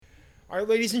All right,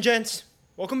 ladies and gents,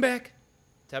 welcome back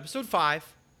to episode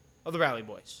 5 of the Rally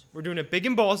Boys. We're doing it big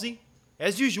and ballsy,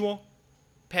 as usual.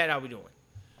 Pat, how we doing?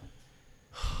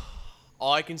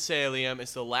 All I can say, Liam,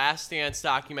 is the Last Dance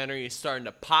documentary is starting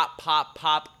to pop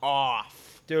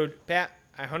off. Dude, Pat,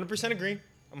 I 100% agree.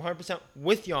 I'm 100%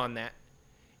 with you on that.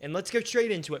 And let's get straight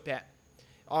into it, Pat.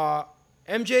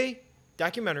 MJ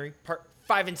documentary, part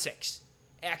 5 and 6.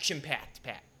 Action-packed,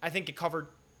 Pat. I think it covered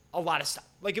a lot of stuff.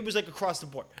 Like, it was like across the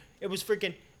board. It was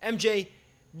freaking MJ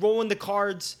rolling the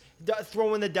cards,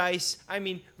 throwing the dice. I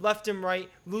mean, left and right,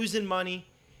 losing money.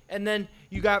 And then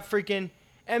you got freaking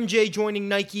MJ joining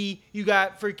Nike. You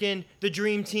got freaking the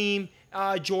Dream Team,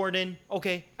 Jordan.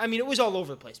 Okay. I mean, it was all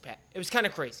over the place, Pat. It was kind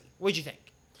of crazy. What'd you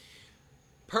think?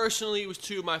 Personally, it was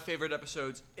two of my favorite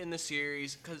episodes in the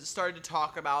series because it started to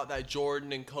talk about that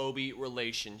Jordan and Kobe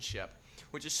relationship,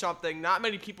 which is something not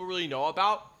many people really know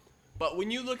about. But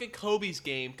when you look at Kobe's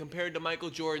game compared to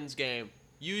Michael Jordan's game,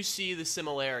 you see the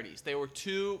similarities. They were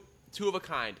two of a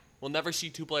kind. We'll never see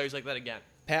two players like that again.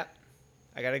 Pat,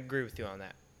 I got to agree with you on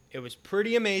that. It was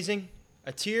pretty amazing.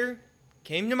 A tear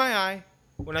came to my eye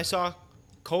when I saw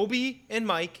Kobe and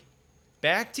Mike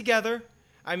back together.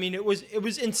 I mean, it was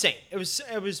insane. It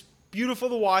was beautiful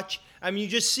to watch. I mean, you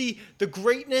just see the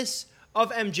greatness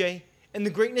of MJ and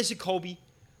the greatness of Kobe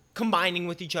combining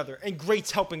with each other, and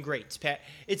greats helping greats, Pat.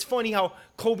 It's funny how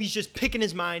Kobe's just picking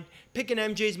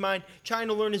MJ's mind, trying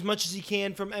to learn as much as he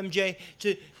can from MJ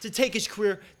to take his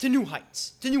career to new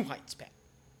heights, Pat.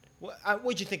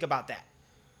 What'd you think about that?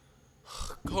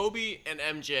 Kobe and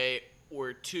MJ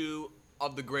were two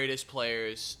of the greatest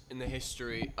players in the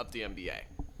history of the NBA.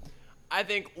 I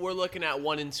think we're looking at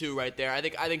 1 and 2 right there. I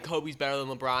think Kobe's better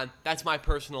than LeBron. That's my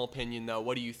personal opinion, though.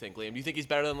 What do you think, Liam? Do you think he's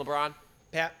better than LeBron?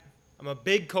 Pat, I'm a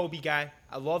big Kobe guy.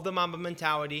 I love the Mamba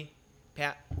mentality,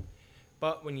 Pat.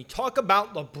 But when you talk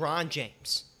about LeBron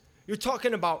James, you're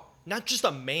talking about not just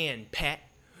a man, Pat.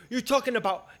 You're talking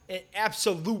about an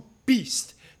absolute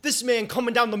beast. This man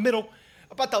coming down the middle,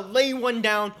 about to lay one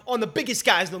down on the biggest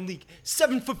guys in the league.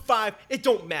 7'5", it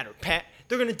don't matter, Pat.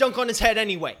 They're going to dunk on his head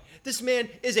anyway. This man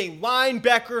is a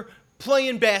linebacker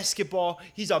playing basketball.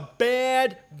 He's a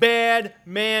bad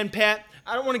man, Pat.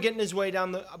 I don't want to get in his way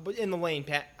in the lane,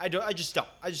 Pat. I just don't.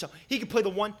 He can play the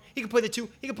 1, he can play the 2,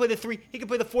 he can play the 3, he can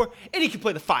play the 4, and he can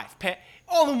play the 5, Pat.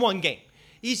 All in one game.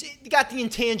 He's got the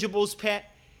intangibles, Pat.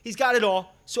 He's got it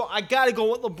all. So I got to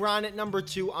go with LeBron at number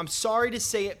 2. I'm sorry to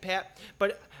say it, Pat,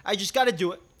 but I just got to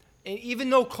do it. And even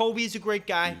though Kobe is a great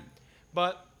guy,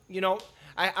 but, you know,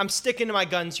 I'm sticking to my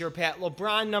guns here, Pat.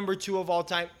 LeBron, number 2 of all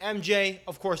time. MJ,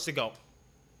 of course, to go.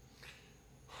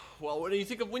 Well, when you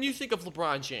think of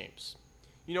LeBron James,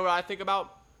 you know what I think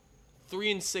about?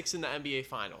 3 and 6 in the NBA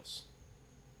Finals.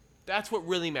 That's what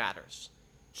really matters.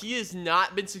 He has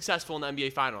not been successful in the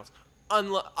NBA Finals.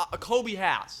 Kobe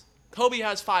has. Kobe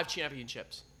has 5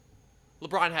 championships.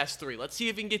 LeBron has 3. Let's see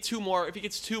if he can get 2 more. If he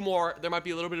gets 2 more, there might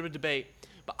be a little bit of a debate.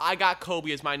 But I got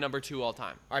Kobe as my number 2 all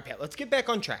time. All right, Pat, let's get back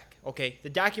on track. Okay, the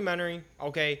documentary,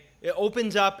 okay, it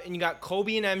opens up and you got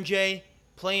Kobe and MJ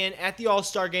playing at the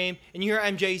All-Star game. And you hear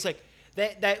MJ, he's like,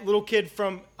 that little kid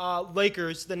from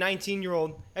Lakers, the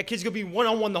 19-year-old, that kid's going to be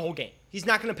one-on-one the whole game. He's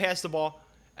not going to pass the ball.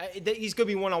 He's going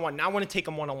to be one-on-one. Now I want to take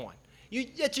him one-on-one.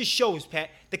 That just shows, Pat,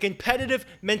 the competitive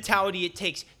mentality it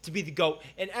takes to be the GOAT.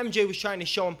 And MJ was trying to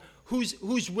show him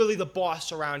who's really the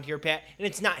boss around here, Pat, and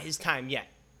it's not his time yet.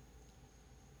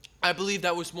 I believe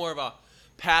that was more of a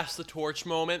pass the torch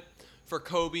moment for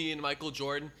Kobe and Michael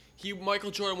Jordan.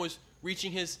 Michael Jordan was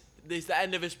reaching the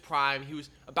end of his prime. He was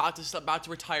about to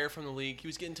retire from the league. He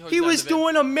was getting to his He was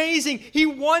doing amazing. He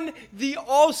won the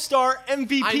All-Star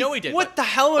MVP. I know he did. What the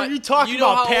hell are you talking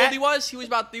about, Pat? You know how old he was?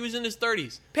 He was in his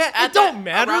 30s. Pat, it don't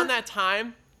matter. Around that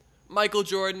time, Michael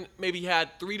Jordan maybe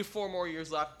had 3 to 4 more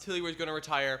years left till he was going to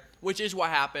retire, which is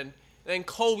what happened. Then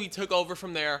Kobe took over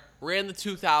from there, ran the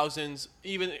 2000s,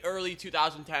 even early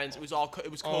 2010s. It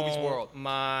was Kobe's world. Oh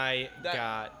my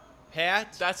God,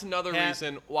 Pat. That's another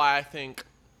reason why I think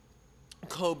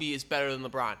Kobe is better than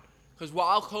LeBron. Because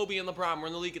while Kobe and LeBron were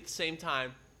in the league at the same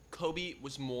time, Kobe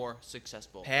was more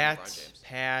successful than LeBron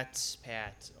James.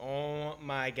 Pat. Oh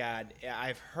my God,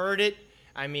 I've heard it.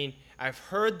 I mean, I've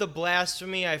heard the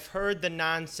blasphemy. I've heard the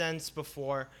nonsense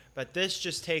before. But this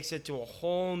just takes it to a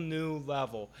whole new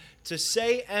level. To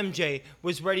say MJ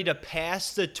was ready to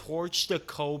pass the torch to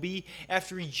Kobe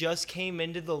after he just came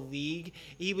into the league,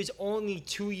 he was only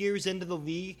 2 years into the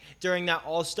league during that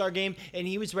All-Star game, and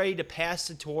he was ready to pass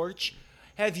the torch.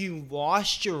 Have you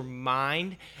lost your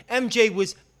mind? MJ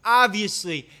was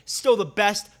obviously still the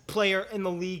best player in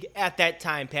the league at that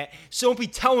time, Pat. So don't be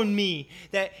telling me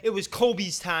that it was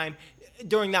Kobe's time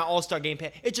during that All-Star game,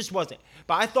 Pat. It just wasn't.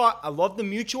 But I love the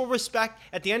mutual respect.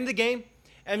 At the end of the game,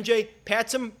 MJ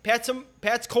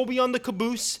pats Kobe on the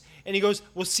caboose, and he goes,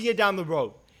 "We'll see you down the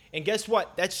road." And guess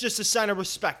what? That's just a sign of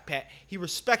respect, Pat. He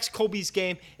respects Kobe's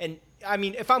game, and I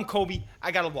mean, if I'm Kobe,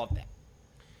 I gotta love that.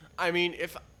 I mean,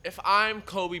 if I'm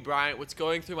Kobe Bryant, what's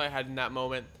going through my head in that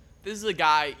moment, this is a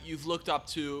guy you've looked up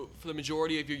to for the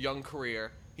majority of your young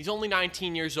career. He's only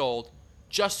 19 years old,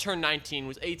 just turned 19,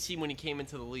 was 18 when he came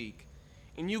into the league.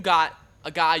 And you got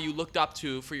a guy you looked up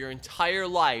to for your entire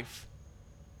life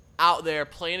out there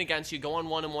playing against you, going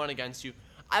 1-1 against you.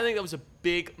 I think that was a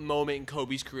big moment in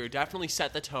Kobe's career. Definitely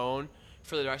set the tone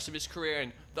for the rest of his career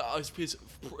and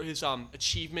his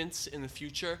achievements in the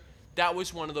future. That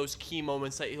was one of those key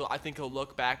moments that I think he'll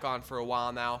look back on for a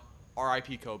while now.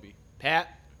 R.I.P. Kobe. Pat,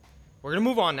 we're going to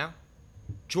move on now.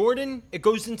 Jordan, it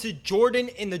goes into Jordan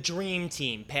and the Dream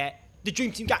Team, Pat. The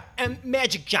Dream Team got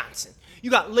Magic Johnson. You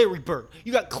got Larry Bird.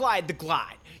 You got Clyde the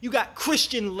Glide. You got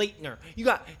Christian Laettner. You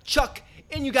got Chuck,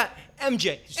 and you got MJ.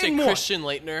 Did you say more. Christian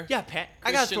Laettner? Yeah, Pat.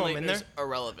 I got to throw him in there.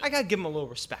 Irrelevant. I got to give him a little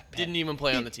respect, Pat. Didn't even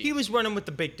play on the team. He was running with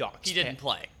the big dogs. He didn't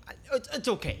play. It's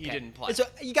okay, He Pat. didn't play.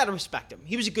 You got to respect him.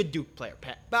 He was a good Duke player,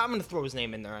 Pat. But I'm going to throw his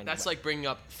name in there anyway. That's like bringing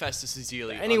up Festus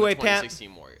Ezeli Anyway, on the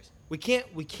 2016 Warriors.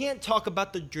 We can't talk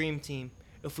about the Dream Team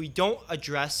if we don't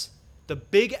address the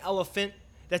big elephant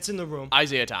that's in the room.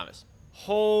 Isaiah Thomas.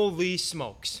 Holy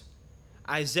smokes.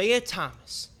 Isaiah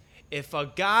Thomas. If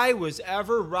a guy was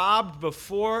ever robbed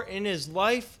before in his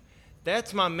life,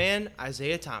 that's my man,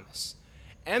 Isaiah Thomas.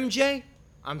 MJ,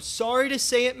 I'm sorry to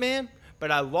say it, man,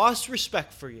 but I lost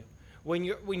respect for you. When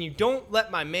you don't let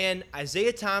my man,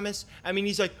 Isaiah Thomas, I mean,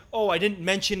 he's like, oh, I didn't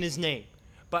mention his name.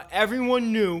 But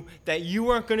everyone knew that you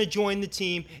weren't going to join the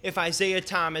team if Isaiah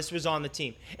Thomas was on the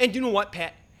team. And you know what,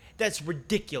 Pat? That's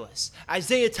ridiculous.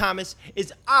 Isaiah Thomas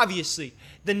is obviously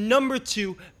the number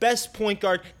 2 best point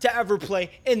guard to ever play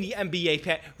in the NBA,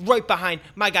 Pat, right behind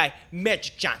my guy,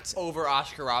 Magic Johnson. Over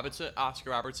Oscar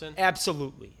Robertson?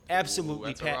 Absolutely. Ooh,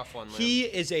 that's Pat. a rough one, Liam. He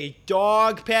is a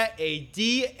dog, Pat, a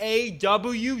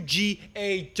D-A-W-G,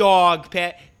 a dog,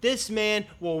 Pat. This man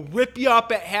will rip you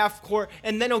up at half court,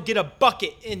 and then he'll get a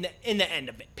bucket in the end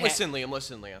of it, Pat. Listen,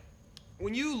 Liam.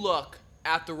 When you look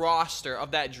at the roster of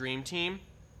that Dream Team,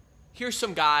 here's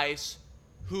some guys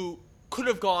who could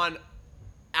have gone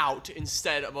out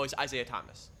instead of Isaiah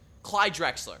Thomas. Clyde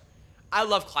Drexler. I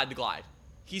love Clyde the Glide.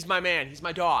 He's my man. He's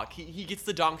my dog. He gets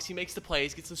the dunks. He makes the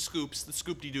plays. Gets the scoops, the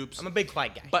scoop-de-doops. I'm a big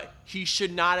Clyde guy. But he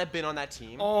should not have been on that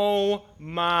team. Oh,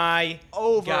 my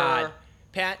God.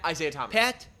 Pat. Isaiah Thomas.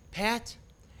 Pat.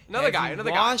 Another guy.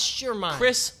 Lost your mind.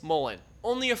 Chris Mullin.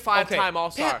 Only a 5-time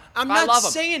All-Star. Pat, I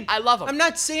love him. I love him. I'm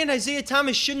not saying Isaiah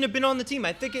Thomas shouldn't have been on the team.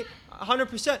 I think it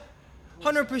 100%.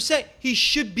 100%. He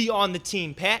should be on the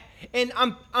team, Pat. And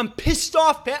I'm pissed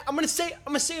off, Pat. I'm gonna say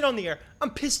it on the air.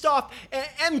 I'm pissed off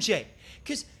at MJ.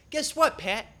 Cause guess what,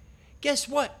 Pat? Guess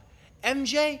what?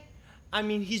 MJ, I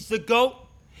mean, he's the GOAT,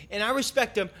 and I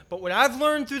respect him. But what I've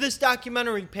learned through this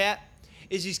documentary, Pat,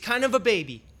 is he's kind of a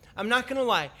baby. I'm not going to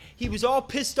lie. He was all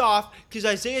pissed off because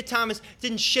Isaiah Thomas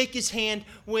didn't shake his hand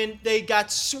when they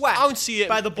got swept I don't see it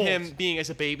by the Bulls. him being as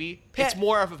a baby. Pat, it's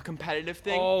more of a competitive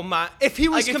thing. Oh my! If he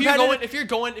was like competitive, if you're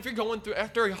going through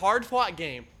after a hard-fought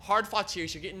game, hard-fought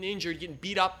series, you're getting injured, getting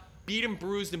beat up, beaten,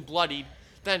 bruised, and bloodied.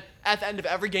 Then at the end of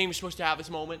every game, you're supposed to have this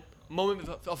moment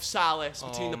of solace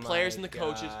between the players and the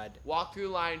coaches. God. Walk through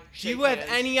the line. Shake you have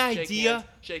hands, any idea?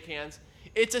 Shake hands.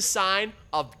 It's a sign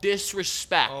of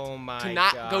disrespect to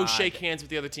not go shake hands with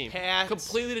the other team. Pat.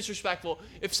 Completely disrespectful.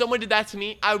 If someone did that to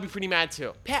me, I would be pretty mad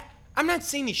too. Pat, I'm not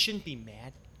saying he shouldn't be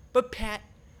mad, but Pat,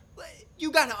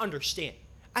 you got to understand.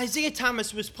 Isaiah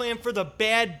Thomas was playing for the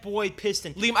bad boy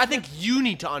Pistons. Liam, I think you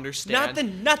need to understand. Not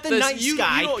the nice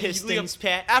guy Pistons, Liam,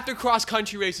 Pat. After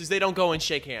cross-country races, they don't go and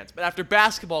shake hands. But after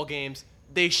basketball games,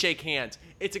 they shake hands.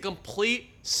 It's a complete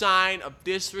sign of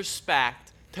disrespect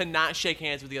to not shake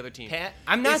hands with the other team. Pat,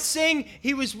 I'm not saying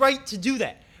he was right to do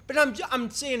that. But I'm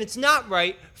saying it's not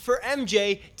right for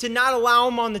MJ to not allow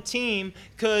him on the team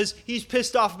because he's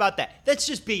pissed off about that. That's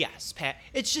just BS, Pat.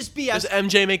 It's just BS. Does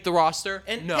MJ make the roster?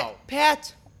 And no.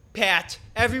 Pat,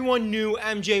 everyone knew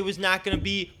MJ was not going to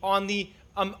be on the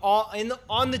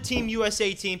on the Team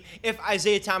USA team if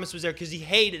Isaiah Thomas was there because he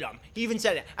hated him. He even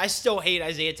said it. I still hate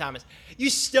Isaiah Thomas. You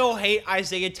still hate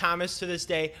Isaiah Thomas to this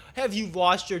day? Have you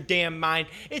lost your damn mind?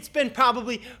 It's been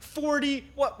probably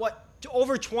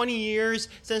over 20 years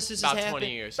since this has happened. About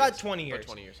 20 years. About 20 years. About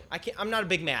 20 years. I'm not a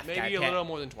big math guy. Maybe a Pat. little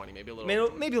more than 20. Maybe a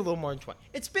little more than 20.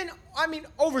 It's been,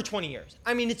 over 20 years.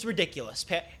 It's ridiculous,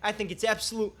 Pat. I think it's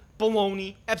absolute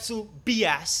baloney, absolute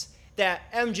BS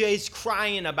that MJ's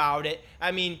crying about it.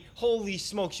 I mean, holy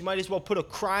smokes, you might as well put a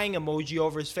crying emoji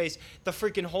over his face the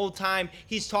freaking whole time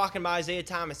he's talking about Isaiah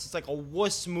Thomas. It's like a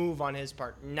wuss move on his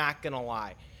part, not gonna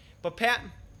lie. But Pat,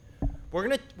 we're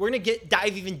gonna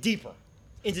dive even deeper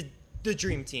into the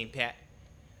dream team, Pat.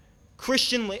 Not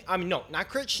Christian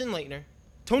Laettner.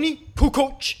 Tony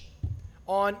Kukoc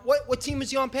on what team was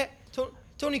he on, Pat?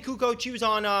 Tony Kukoc, he was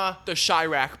on The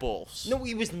Chirac Bulls. No,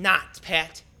 he was not,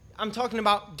 Pat. I'm talking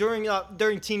about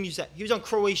during Team USA. He was on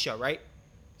Croatia, right?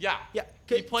 Yeah. Yeah.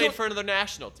 He played for another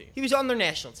national team. He was on their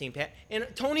national team, Pat. And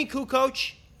Tony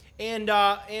Kukoc and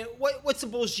what's the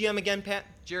Bulls GM again, Pat?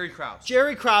 Jerry Krause.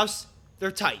 Jerry Krause.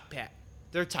 They're tight, Pat.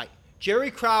 They're tight.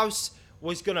 Jerry Krause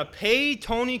was gonna pay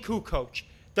Tony Kukoc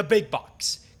the big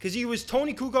bucks because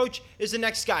Tony Kukoc is the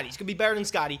next Scotty. He's gonna be better than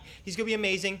Scotty. He's gonna be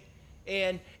amazing.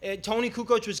 And Tony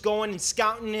Kukoc was going and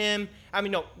scouting him.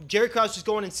 Jerry Krause was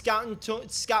going and scouting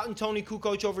Tony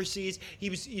Kukoc overseas. He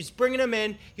was bringing him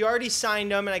in. He already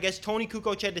signed him, and I guess Tony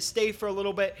Kukoc had to stay for a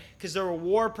little bit because there were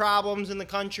war problems in the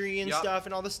country and stuff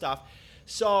and all this stuff.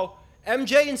 So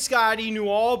MJ and Scotty knew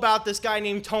all about this guy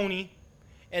named Tony,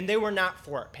 and they were not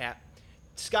for it, Pat.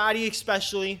 Scotty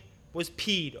especially was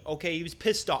peed, okay? He was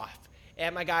pissed off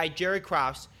at my guy Jerry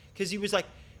Krause because he was like,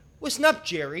 "Listen up,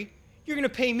 Jerry. You're going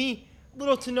to pay me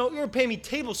little to no, you're going to pay me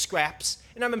table scraps,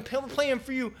 and I've been playing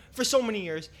for you for so many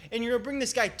years, and you're going to bring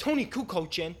this guy Tony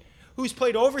Kukoc in, who's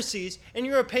played overseas, and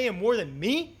you're going to pay him more than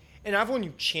me, and I've won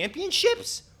you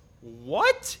championships?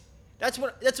 What?" That's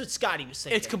what Scotty was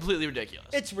saying. It's completely ridiculous.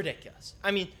 It's ridiculous.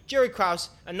 Jerry Krause,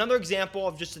 another example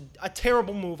of just a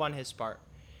terrible move on his part.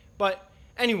 But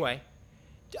anyway,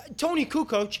 Tony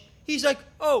Kukoc, he's like,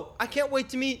 "Oh, I can't wait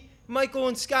to meet Michael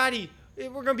and Scotty. We're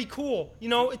going to be cool.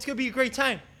 It's going to be a great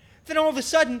time." Then all of a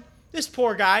sudden, this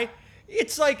poor guy,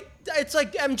 it's like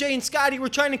MJ and Scotty were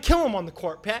trying to kill him on the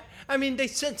court, Pat. They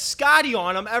sent Scotty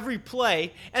on him every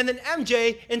play, and then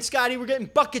MJ and Scotty were getting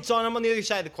buckets on him on the other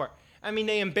side of the court.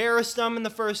 They embarrassed him in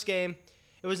the first game.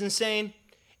 It was insane.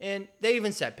 And they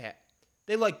even said, Pat,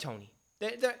 they liked Tony.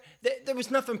 There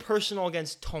was nothing personal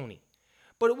against Tony.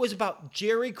 But it was about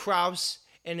Jerry Krause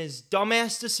and his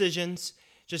dumbass decisions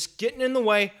just getting in the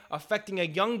way, affecting a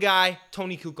young guy,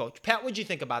 Tony Kukoc. Pat, what'd you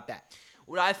think about that?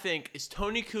 What I think is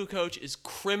Tony Kukoc is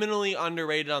criminally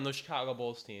underrated on those Chicago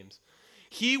Bulls teams.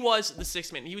 He was the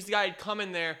sixth man. He was the guy who'd come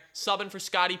in there, subbing for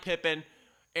Scottie Pippen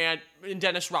and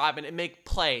Dennis Rodman and make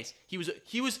plays. I'm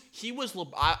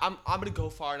going to go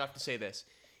far enough to say this.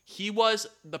 He was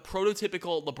the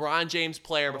prototypical LeBron James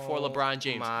player before LeBron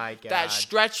James. My God. That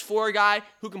stretch four guy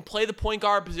who can play the point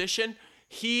guard position,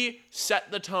 he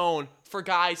set the tone for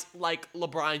guys like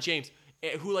LeBron James,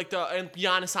 who and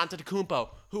Giannis Antetokounmpo,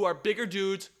 who are bigger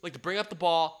dudes, like to bring up the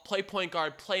ball, play point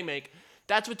guard, play make.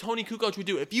 That's what Tony Kukoc would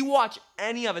do. If you watch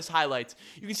any of his highlights,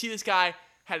 you can see this guy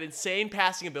had insane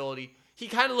passing ability. He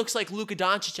kind of looks like Luka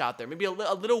Doncic out there, maybe a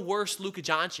little worse Luka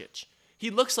Doncic. He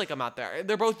looks like him out there.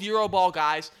 They're both Euro ball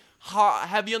guys,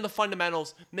 heavy on the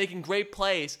fundamentals, making great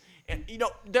plays, and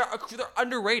they're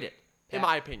underrated in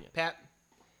my opinion. Pat,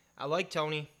 I like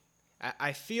Tony.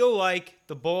 I feel like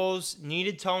the Bulls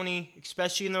needed Tony,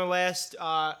 especially in their last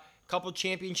couple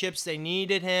championships. They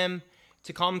needed him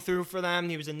to come through for them.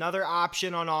 He was another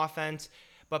option on offense.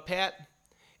 But, Pat,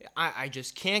 I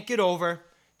just can't get over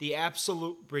the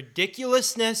absolute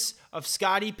ridiculousness of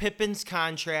Scottie Pippen's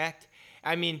contract.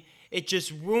 It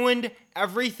just ruined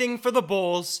everything for the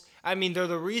Bulls. They're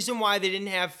the reason why they didn't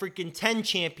have freaking 10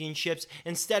 championships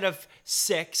instead of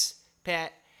 6,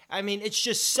 Pat. It's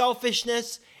just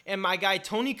selfishness. And my guy,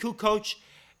 Tony Kukoc,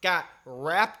 got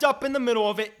wrapped up in the middle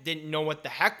of it, didn't know what the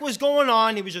heck was going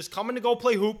on. He was just coming to go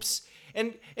play hoops.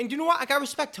 And you know what? I got to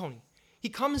respect Tony. He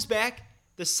comes back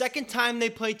the second time they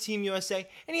play Team USA,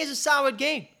 and he has a solid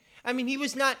game. He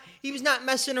was not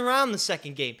messing around the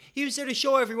second game. He was there to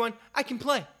show everyone, I can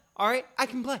play. All right? I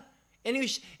can play.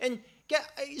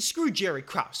 Screw Jerry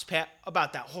Krause, Pat,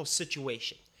 about that whole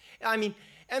situation.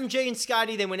 MJ and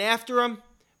Scotty, they went after him.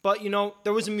 But,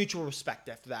 there was a mutual respect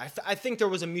after that. I think there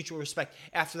was a mutual respect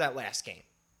after that last game.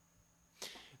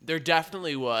 There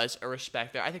definitely was a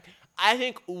respect there. I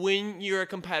think when you're a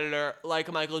competitor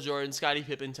like Michael Jordan, Scottie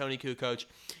Pippen, Tony Kukoc,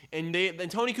 and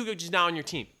Tony Kukoc is now on your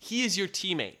team. He is your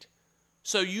teammate.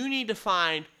 So you need to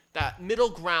find that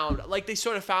middle ground like they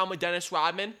sort of found with Dennis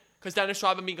Rodman. Because Dennis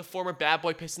Rodman being a former bad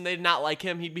boy Piston, they did not like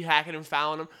him. He'd be hacking and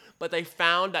fouling him. But they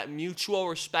found that mutual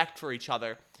respect for each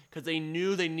other. Because they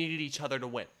knew they needed each other to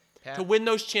win. Pat. To win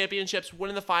those championships, win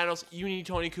in the finals, you need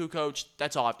Tony Kukoc.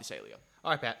 That's all I have to say, Leo.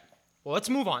 All right, Pat. Well, let's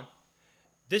move on.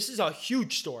 This is a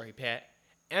huge story, Pat.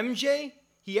 MJ,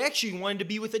 he actually wanted to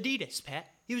be with Adidas, Pat.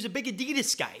 He was a big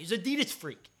Adidas guy. He was an Adidas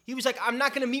freak. He was like, I'm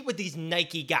not going to meet with these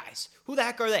Nike guys. Who the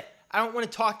heck are they? I don't want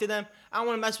to talk to them. I don't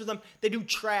want to mess with them. They do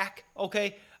track,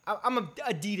 okay? I'm an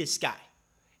Adidas guy.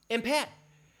 And Pat,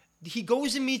 he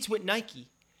goes and meets with Nike.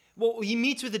 Well, he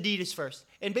meets with Adidas first.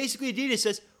 And basically Adidas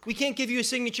says, we can't give you a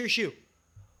signature shoe.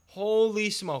 Holy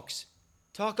smokes.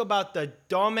 Talk about the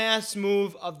dumbass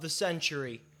move of the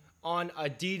century on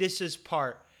Adidas's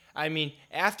part. I mean,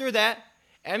 after that,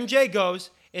 MJ goes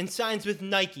and signs with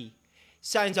Nike.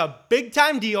 Signs a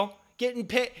big-time deal, getting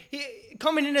paid,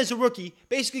 coming in as a rookie,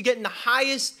 basically getting the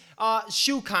highest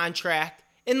shoe contract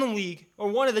in the league, or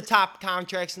one of the top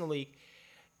contracts in the league.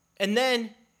 And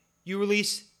then you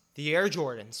release the Air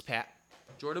Jordans, Pat.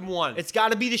 Jordan 1. It's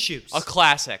got to be the shoes. A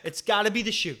classic. It's got to be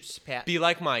the shoes, Pat. Be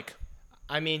like Mike.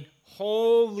 I mean,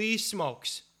 holy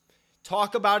smokes.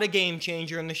 Talk about a game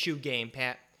changer in the shoe game,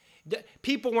 Pat.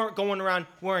 People weren't going around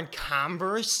wearing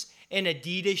Converse and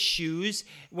Adidas shoes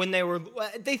when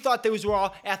they thought those were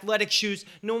all athletic shoes.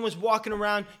 No one was walking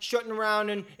around, strutting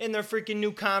around in their freaking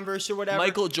new Converse or whatever.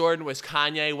 Michael Jordan was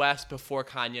Kanye West before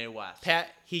Kanye West. Pat,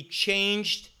 he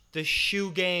changed the shoe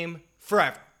game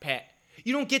forever, Pat.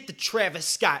 You don't get the Travis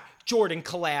Scott Jordan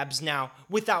collabs now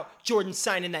without Jordan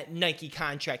signing that Nike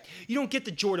contract. You don't get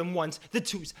the Jordan 1s, the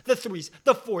 2s, the 3s,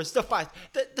 the 4s, the 5s,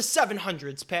 the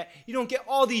 700s, Pat. You don't get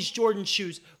all these Jordan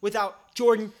shoes without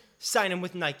Jordan signing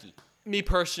with Nike. Me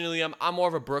personally, I'm more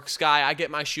of a Brooks guy. I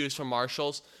get my shoes from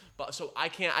Marshalls, but so I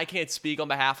can't speak on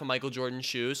behalf of Michael Jordan's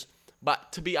shoes.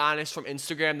 But to be honest, from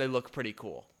Instagram, they look pretty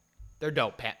cool. They're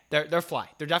dope, Pat. They're fly.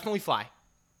 They're definitely fly.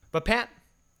 But Pat,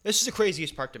 this is the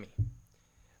craziest part to me.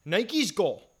 Nike's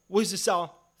goal was to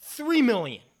sell $3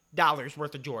 million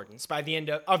worth of Jordans by the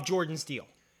end of Jordan's deal.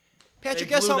 Patrick,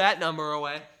 They blew that number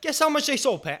away. Guess how much they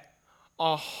sold, Pat?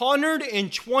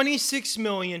 $126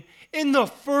 million in the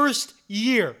first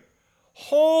year.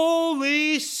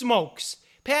 Holy smokes.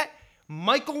 Pat,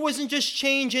 Michael wasn't just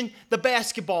changing the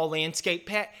basketball landscape,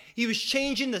 Pat. He was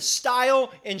changing the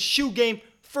style and shoe game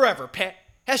forever, Pat.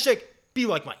 Hashtag be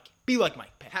like Mike. Be like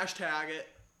Mike, Pat. Hashtag it.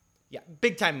 Yeah,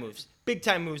 big time moves. Big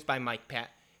time moves by Mike, Pat.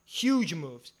 Huge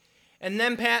moves. And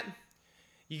then, Pat,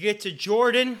 you get to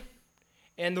Jordan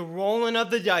and the rolling of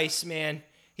the dice, man.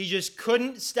 He just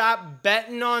couldn't stop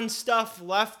betting on stuff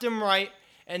left and right.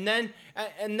 And then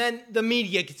the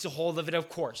media gets a hold of it, of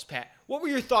course, Pat. What were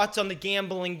your thoughts on the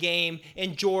gambling game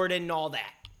and Jordan and all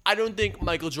that? I don't think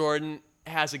Michael Jordan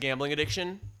has a gambling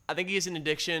addiction. I think he has an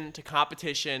addiction to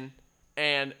competition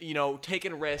and,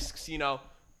 taking risks,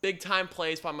 big time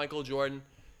plays by Michael Jordan.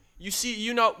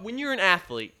 When you're an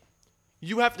athlete,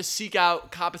 you have to seek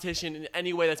out competition in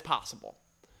any way that's possible.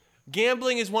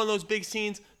 Gambling is one of those big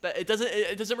scenes that it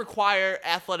doesn't require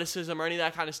athleticism or any of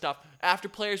that kind of stuff. After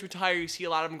players retire, you see a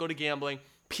lot of them go to gambling.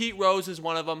 Pete Rose is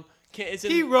one of them.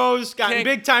 Pete Rose got in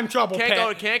big time trouble. Can't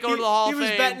go to the Hall of Fame. He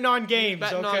was betting on games.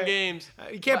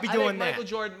 You can't be doing that.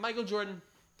 Michael Jordan,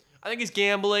 I think his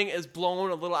gambling is blown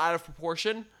a little out of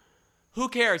proportion. Who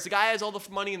cares? The guy has all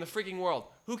the money in the freaking world.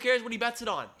 Who cares what he bets it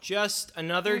on? Just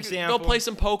another example. Go play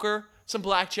some poker, some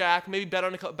blackjack, maybe bet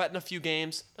in a few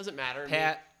games. Doesn't matter.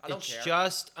 Pat, it's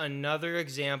just another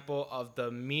example of the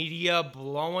media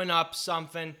blowing up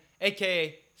something,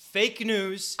 a.k.a. fake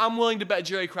news. I'm willing to bet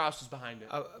Jerry Krause was behind it.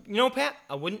 Pat,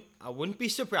 I wouldn't be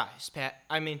surprised, Pat.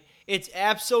 I mean, it's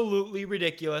absolutely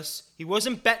ridiculous. He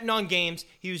wasn't betting on games.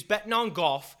 He was betting on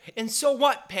golf. And so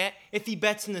what, Pat, if he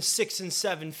bets in the 6 and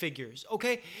 7 figures,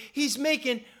 okay? He's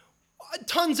making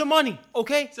tons of money,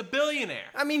 okay? He's a billionaire.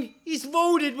 I mean, he's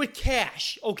loaded with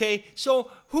cash, okay?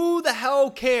 So who the hell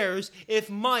cares if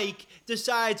Mike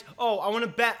decides, I want to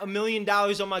bet $1 million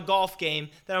on my golf game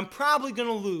that I'm probably going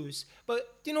to lose.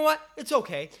 But you know what? It's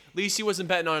okay. At least he wasn't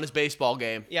betting on his baseball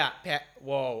game. Yeah, Pat.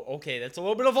 Whoa, okay. That's a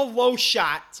little bit of a low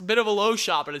shot. It's a bit of a low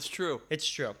shot, but it's true. It's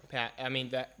true, Pat. I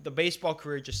mean, the baseball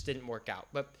career just didn't work out.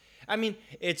 But, I mean,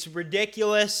 it's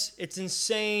ridiculous. It's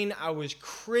insane. I was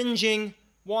cringing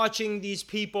watching these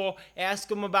people ask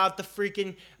him about the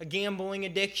freaking gambling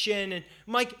addiction. And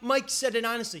Mike said it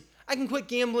honestly. I can quit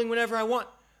gambling whenever I want.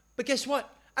 But guess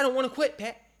what? I don't want to quit,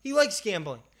 Pat. He likes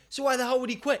gambling. So why the hell would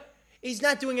he quit? He's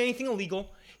not doing anything illegal.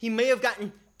 He may have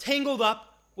gotten tangled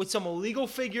up with some illegal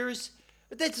figures,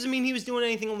 but that doesn't mean he was doing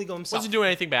anything illegal himself. Wasn't doing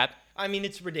anything bad. I mean,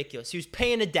 it's ridiculous. He was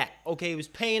paying a debt, okay? He was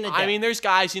paying a debt. I mean, there's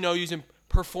guys, using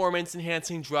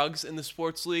performance-enhancing drugs in the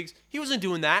sports leagues. He wasn't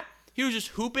doing that. He was just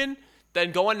hooping,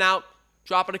 then going out,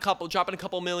 dropping a couple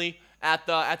milli at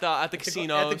the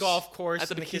casinos, at the golf course, at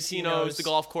the casinos, the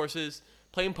golf courses,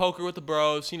 playing poker with the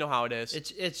bros. You know how it is.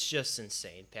 It's just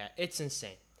insane, Pat. It's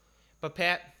insane. But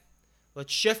Pat,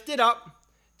 let's shift it up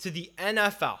to the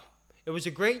NFL. It was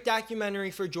a great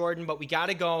documentary for Jordan, but we got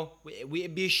to go.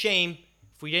 It'd be a shame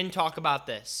if we didn't talk about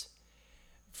this.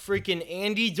 Freaking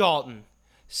Andy Dalton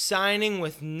signing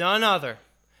with none other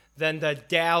than the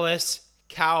Dallas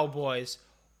Cowboys.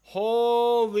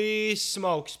 Holy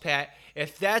smokes, Pat.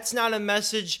 If that's not a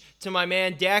message to my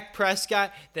man Dak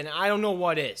Prescott, then I don't know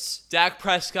what is. Dak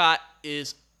Prescott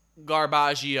is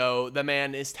Garbaggio. The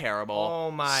man is terrible. Oh,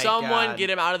 my Someone God.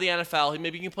 get him out of the NFL.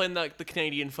 Maybe he can play in the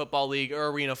Canadian Football League or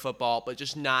Arena Football, but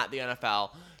just not the NFL.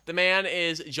 The man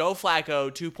is Joe Flacco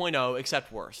 2.0,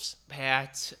 except worse.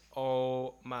 Pat,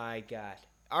 oh my God.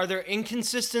 Are there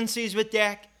inconsistencies with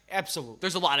Dak? Absolutely.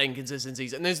 There's a lot of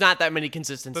inconsistencies, and there's not that many But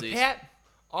consistencies. Pat,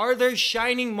 are there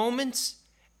shining moments?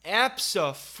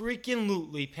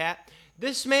 Abso-freaking-lutely, Pat.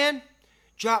 This man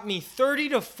dropped me 30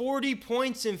 to 40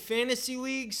 points in fantasy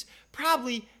leagues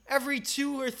probably every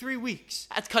 2 or 3 weeks.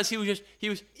 That's because he was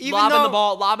Even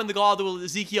lobbing the ball to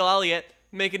Ezekiel Elliott,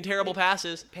 making terrible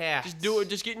passes. Pats.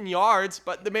 Just getting yards,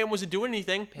 but the man wasn't doing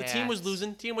anything. The team was Pats.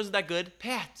 losing. Team wasn't that good.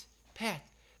 Pat,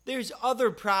 there's other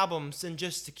problems than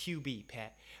just the QB,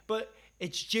 Pat. But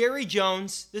it's Jerry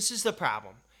Jones. This is the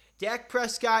problem. Dak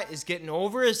Prescott is getting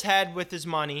over his head with his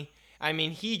money. I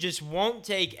mean, he just won't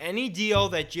take any deal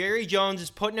that Jerry Jones is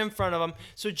putting in front of him.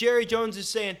 So Jerry Jones is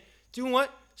saying, do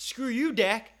what? Screw you,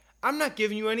 Dak. I'm not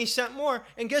giving you any cent more.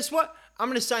 And guess what? I'm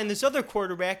going to sign this other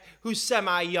quarterback who's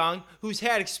semi-young, who's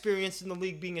had experience in the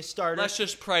league being a starter. Let's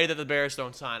just pray that the Bears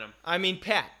don't sign him. I mean,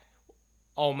 Pat,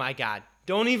 oh my God.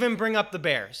 Don't even bring up the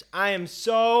Bears. I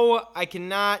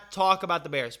cannot talk about the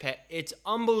Bears, Pat. It's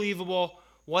unbelievable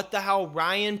what the hell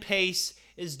Ryan Pace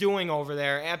is doing over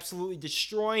there, absolutely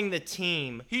destroying the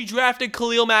team. He drafted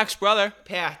Khalil Mack's brother.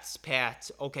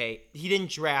 Pat, okay. He didn't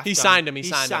draft him. He signed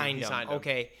him.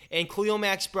 Okay. And Khalil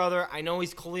Mack's brother, I know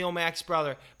he's Khalil Mack's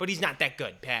brother, but he's not that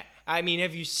good, Pat. I mean,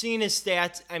 have you seen his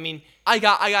stats? I mean, I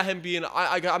got him being.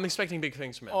 I'm expecting big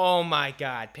things from him. oh my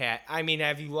God, Pat. I mean,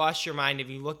 have you lost your mind? Have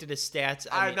you looked at his stats?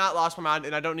 I have not lost my mind,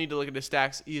 and I don't need to look at his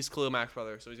stacks. He is Khalil Mack's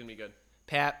brother, so he's gonna be good.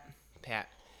 Pat.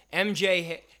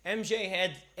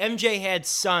 MJ had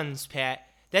sons, Pat.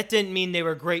 That didn't mean they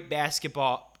were great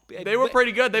basketball. They were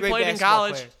pretty good. They great played in basketball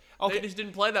college. players. Okay. They just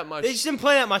didn't play that much. They just didn't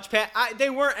play that much, Pat. They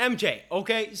weren't MJ,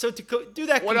 okay? So to do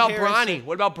that What about comparison- Bronny?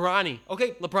 What about Bronny?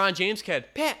 Okay. LeBron James kid.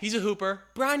 Pat. He's a hooper.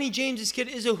 Bronny James's kid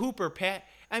is a hooper, Pat.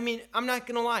 I mean, I'm not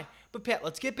going to lie. But, Pat,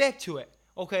 let's get back to it,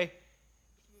 okay?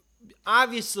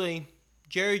 Obviously,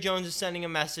 Jerry Jones is sending a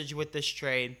message with this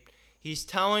trade. He's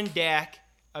telling Dak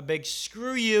a big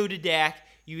screw you to Dak.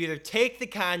 You either take the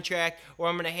contract or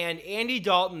I'm going to hand Andy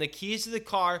Dalton the keys to the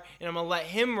car and I'm going to let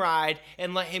him ride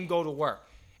and let him go to work.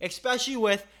 Especially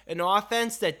with an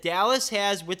offense that Dallas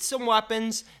has with some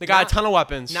weapons. They got a ton of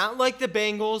weapons. Not like the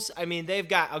Bengals. I mean, they've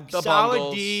got a The solid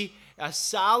Bungles. D, a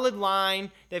solid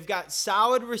line. They've got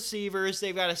solid receivers.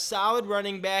 They've got a solid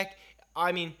running back.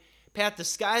 I mean, Pat, the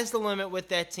sky's the limit with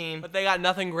that team. But they got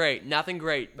nothing great.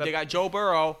 They got Joe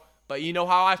Burrow, but you know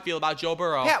how I feel about Joe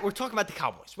Burrow. Pat, we're talking about the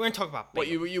Cowboys. We're going to talk about But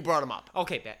Bengals. you brought him up.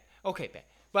 Okay, Pat.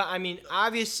 But, I mean,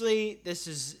 obviously, this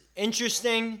is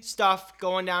interesting stuff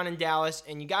going down in Dallas,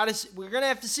 and we're going to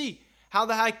have to see how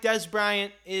the heck Des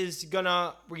Bryant is going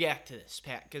to react to this,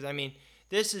 Pat. Because, I mean,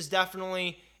 this is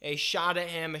definitely a shot at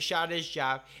him, a shot at his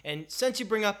job. And since you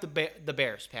bring up the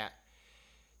Bears, Pat,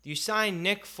 you sign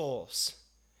Nick Foles,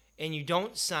 and you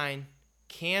don't sign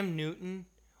Cam Newton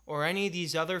or any of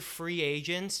these other free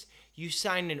agents. You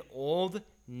signed an old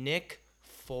Nick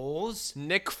Foles.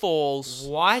 Nick Foles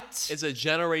What? is a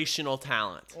generational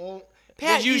talent. Oh,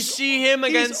 Did you see him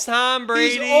against Tom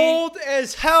Brady? He's old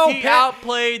as hell. He Pat.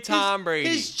 outplayed Tom Brady.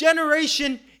 His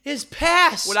generation is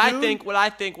past. What I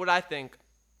think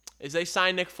is they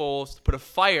signed Nick Foles to put a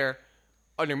fire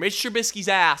under Mitch Trubisky's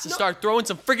ass and start throwing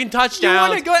some freaking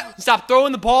touchdowns. And stop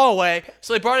throwing the ball away.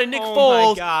 So they brought in Nick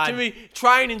Foles to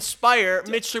try and inspire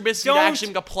Mitch Trubisky to actually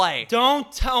make a play.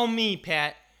 Don't tell me,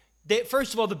 Pat.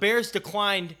 First of all, the Bears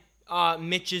declined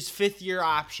Mitch's fifth-year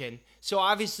option. So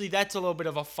obviously that's a little bit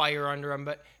of a fire under him.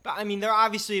 But I mean, they're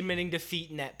obviously admitting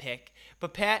defeat in that pick.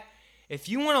 But Pat, if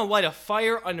you want to light a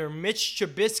fire under Mitch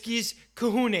Trubisky's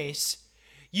kahunas,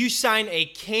 you sign a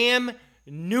Cam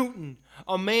Newton,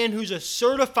 a man who's a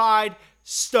certified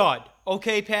stud.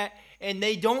 Okay, Pat? And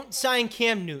they don't sign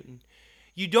Cam Newton.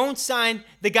 You don't sign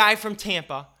the guy from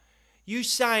Tampa. You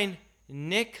sign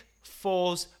Nick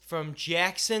Foles from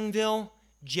Jacksonville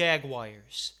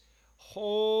Jaguars.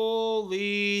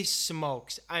 Holy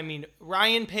smokes. I mean,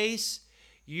 Ryan Pace,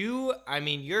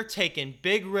 you're taking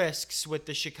big risks with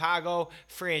the Chicago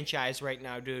franchise right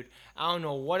now, dude. I don't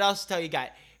know what else to tell you. You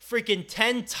got freaking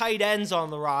 10 tight ends on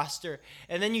the roster,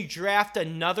 and then you draft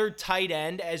another tight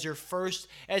end as your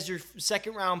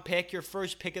second round pick, your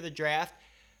first pick of the draft.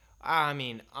 I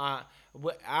mean,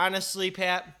 honestly,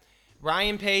 Pat,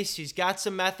 Ryan Pace, he's got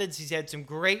some methods. He's had some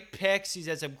great picks. He's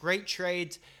had some great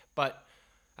trades, but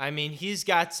I mean, he's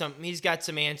got some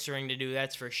answering to do.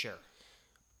 That's for sure.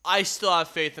 I still have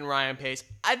faith in Ryan Pace.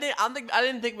 I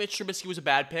didn't think Mitch Trubisky was a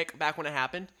bad pick back when it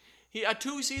happened.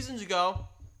 2 seasons ago,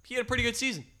 he had a pretty good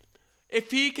season.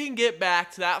 If he can get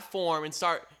back to that form and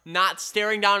start not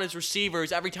staring down his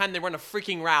receivers every time they run a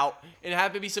freaking route and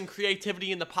have maybe some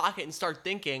creativity in the pocket and start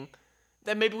thinking,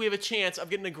 then maybe we have a chance of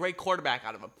getting a great quarterback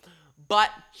out of him. But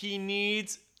he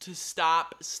needs to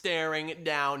stop staring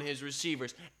down his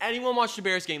receivers. Anyone watched the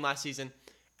Bears game last season,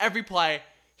 every play,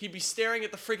 he'd be staring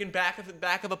at the freaking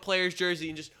back of a player's jersey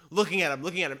and just looking at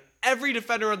him. Every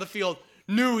defender on the field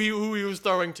knew who he was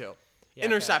throwing to. Yeah,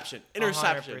 interception,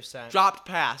 100%. Dropped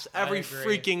pass, every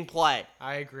freaking play.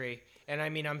 I agree. And I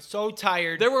mean, I'm so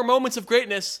tired. There were moments of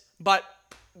greatness, but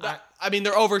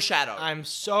they're overshadowed. I'm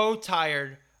so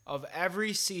tired of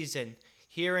every season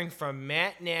hearing from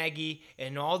Matt Nagy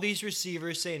and all these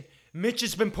receivers saying, Mitch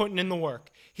has been putting in the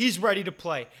work. He's ready to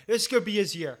play. This could be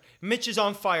his year. Mitch is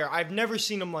on fire. I've never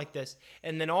seen him like this.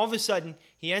 And then all of a sudden,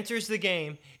 he enters the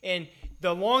game, and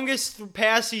the longest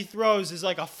pass he throws is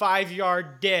like a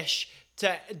 5-yard dish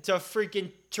to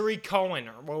freaking Tariq Cohen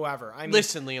or whoever. I mean,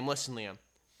 listen, Liam.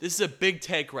 This is a big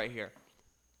take right here.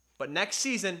 But next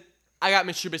season, I got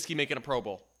Mitch Trubisky making a Pro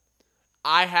Bowl.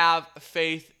 I have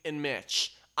faith in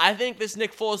Mitch. I think this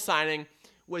Nick Foles signing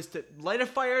was to light a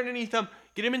fire underneath him,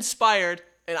 get him inspired,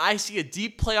 and I see a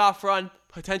deep playoff run,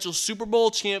 potential Super Bowl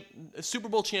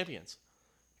champions.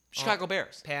 Chicago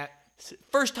Bears. Pat.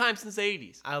 First time since the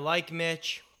 80s. I like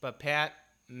Mitch, but Pat,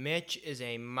 Mitch is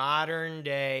a modern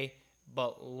day,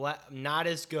 but not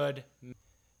as good.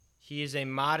 He is a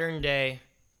modern day,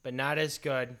 but not as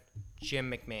good Jim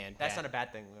McMahon. That's not a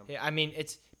bad thing, Liam. I mean,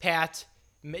 it's Pat.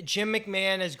 Jim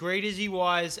McMahon, as great as he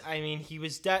was, I mean, he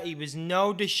was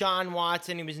no Deshaun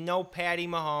Watson. He was no Patty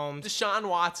Mahomes. Deshaun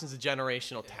Watson's a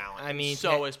generational talent. I mean,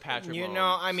 so is Patrick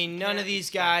Mahomes. None of these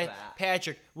guys.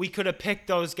 Patrick, we could have picked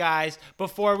those guys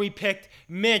before we picked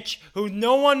Mitch, who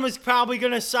no one was probably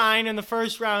going to sign in the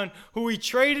first round, who we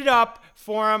traded up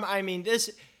for him. I mean,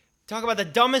 talk about the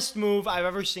dumbest move I've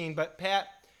ever seen. But, Pat,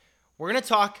 we're going to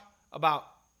talk about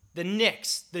the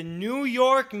Knicks, the New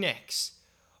York Knicks.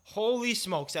 Holy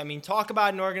smokes. I mean, talk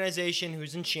about an organization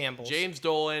who's in shambles. James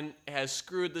Dolan has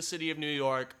screwed the city of New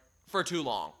York for too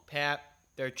long. Pat,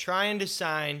 they're trying to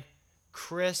sign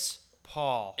Chris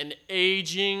Paul. An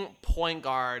aging point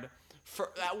guard.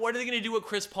 What are they going to do with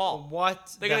Chris Paul?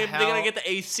 They're going to get the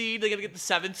 8th seed? They're going to get the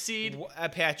 7th seed?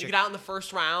 Patrick. They get out in the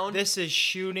first round? This is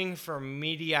shooting for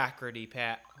mediocrity,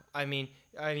 Pat. I mean.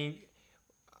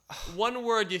 One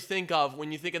word you think of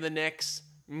when you think of the Knicks,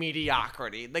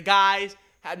 mediocrity. The guys...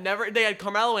 They had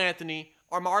Carmelo Anthony,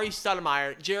 Amari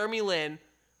Stoudemire, Jeremy Lin.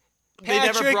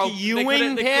 Patrick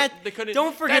Ewing, Pat.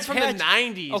 Don't forget that's from the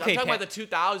 90s. Okay, I'm talking Pat. about the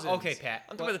 2000s. Okay, Pat.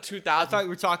 I'm talking about the 2000s. I thought we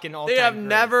were talking all-time They have greats.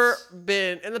 never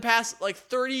been, in the past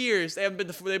 30 years, they've been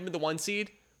the 1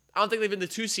 seed. I don't think they've been the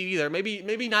 2 seed either.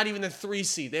 Maybe not even the 3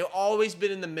 seed. They've always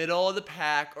been in the middle of the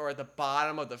pack or at the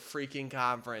bottom of the freaking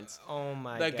conference. Oh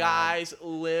my God. The guys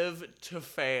live to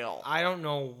fail. I don't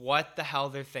know what the hell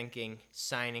they're thinking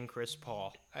signing Chris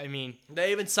Paul. I mean,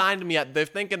 they haven't signed him yet. They're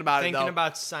thinking about it, though. Thinking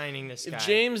about signing this guy. If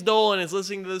James Dolan is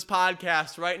listening to this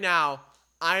podcast right now,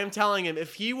 I am telling him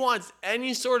if he wants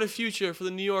any sort of future for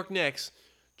the New York Knicks,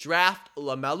 draft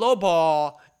LaMelo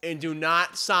Ball and do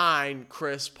not sign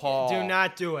Chris Paul. Do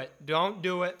not do it. Don't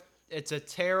do it. It's a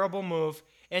terrible move.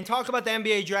 And talk about the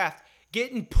NBA draft.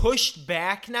 Getting pushed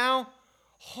back now.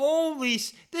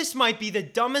 This might be the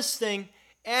dumbest thing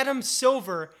Adam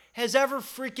Silver has ever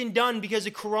freaking done because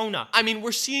of Corona. I mean,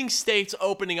 we're seeing states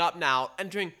opening up now,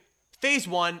 entering phase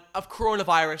 1 of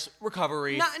coronavirus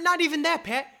recovery. Not even that,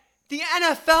 Pat. The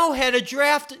NFL had a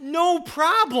draft no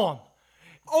problem.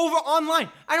 Over online.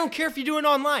 I don't care if you do it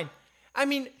online. I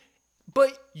mean,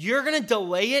 but you're going to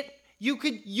delay it? You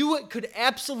could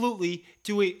absolutely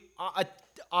do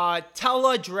a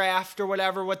tele-draft or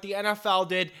whatever, what the NFL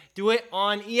did. Do it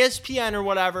on ESPN or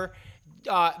whatever.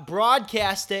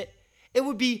 Broadcast it. It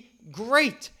would be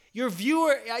great. Your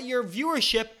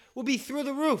viewership will be through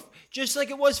the roof, just like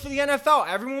it was for the NFL.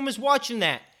 Everyone was watching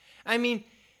that. I mean,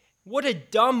 what a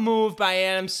dumb move by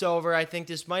Adam Silver. I think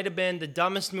this might have been the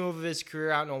dumbest move of his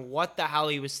career. I don't know what the hell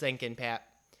he was thinking, Pat.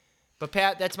 But,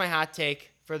 Pat, that's my hot take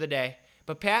for the day.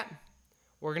 But, Pat,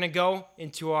 we're going to go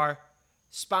into our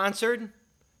sponsored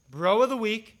Bro of the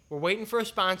Week. We're waiting for a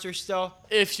sponsor still.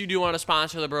 If you do want to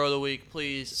sponsor the Bro of the Week,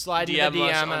 please slide DM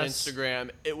us on Instagram.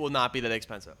 It will not be that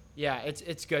expensive. Yeah,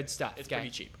 it's good stuff. It's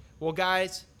pretty cheap. Well,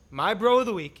 guys, my Bro of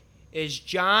the Week is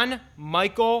John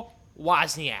Michael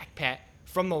Wozniak, Pat,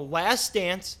 from The Last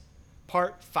Dance,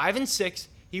 part 5 and 6.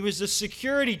 He was the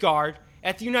security guard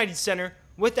at the United Center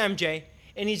with MJ,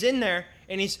 and he's in there,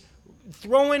 and he's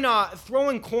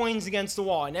throwing coins against the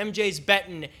wall, and MJ's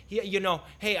betting,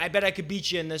 hey, I bet I could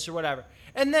beat you in this or whatever.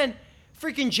 And then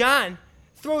freaking John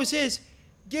throws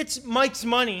gets Mike's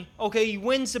money, okay, he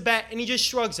wins the bet, and he just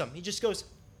shrugs him. He just goes,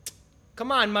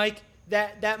 come on, Mike,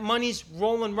 that money's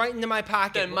rolling right into my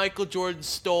pocket. Then Michael Jordan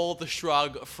stole the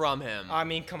shrug from him. I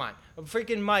mean, come on.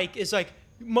 Freaking Mike is like,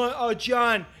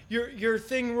 John, your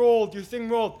thing rolled,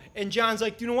 And John's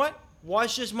like, you know what?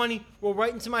 Watch this money roll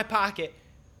right into my pocket.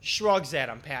 Shrugs at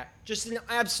him, Pat. Just an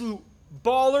absolute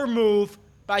baller move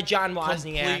by John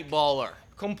Wozniak.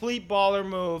 Complete baller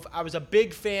move. I was a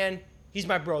big fan. He's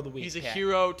my bro of the week. He's a Pat.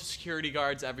 hero to security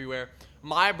guards everywhere.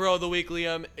 My bro of the week,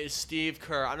 Liam, is Steve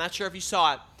Kerr. I'm not sure if you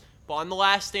saw it, but on The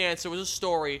Last Dance, there was a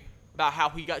story about how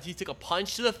he took a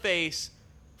punch to the face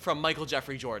from Michael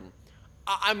Jeffrey Jordan.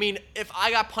 I mean, if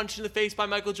I got punched in the face by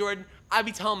Michael Jordan, I'd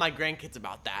be telling my grandkids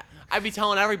about that. I'd be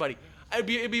telling everybody.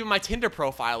 It'd be my Tinder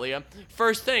profile, Liam.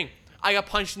 First thing, I got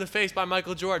punched in the face by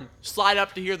Michael Jordan. Slide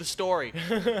up to hear the story.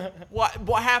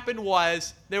 What happened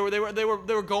was they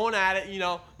were going at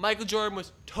it. Michael Jordan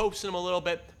was toasting him a little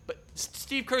bit, but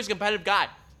Steve Kerr's a competitive guy.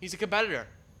 He's a competitor,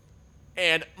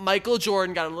 and Michael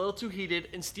Jordan got a little too heated,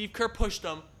 and Steve Kerr pushed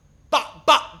him,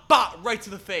 right to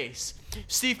the face.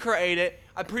 Steve Kerr ate it.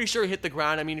 I'm pretty sure he hit the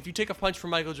ground. I mean, if you take a punch from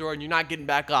Michael Jordan, you're not getting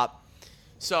back up.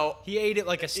 So he ate it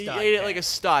like a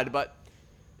stud. But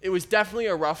it was definitely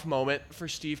a rough moment for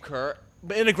Steve Kerr,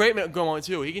 but in a great moment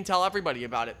too. He can tell everybody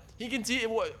about it. He can see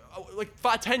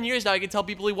 10 years now. He can tell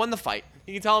people he won the fight.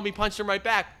 He can tell them he punched him right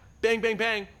back. Bang, bang,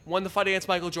 bang. Won the fight against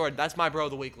Michael Jordan. That's my bro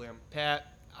of the week, Liam. Pat,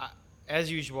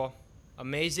 as usual,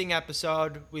 amazing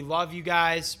episode. We love you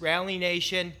guys, Rally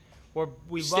Nation. We love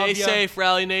you. Stay safe,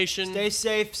 Rally Nation. Stay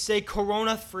safe. Stay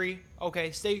Corona free.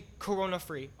 Okay, stay Corona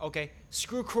free. Okay,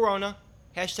 screw Corona.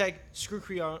 Hashtag screw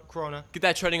Corona. Get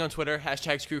that trending on Twitter.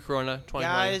 Hashtag screw Corona 2020.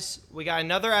 Guys, we got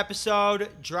another episode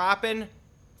dropping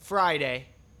Friday.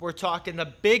 We're talking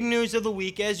the big news of the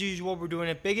week as usual. We're doing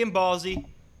it big and ballsy.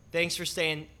 Thanks for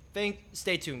staying.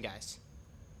 Stay tuned, guys.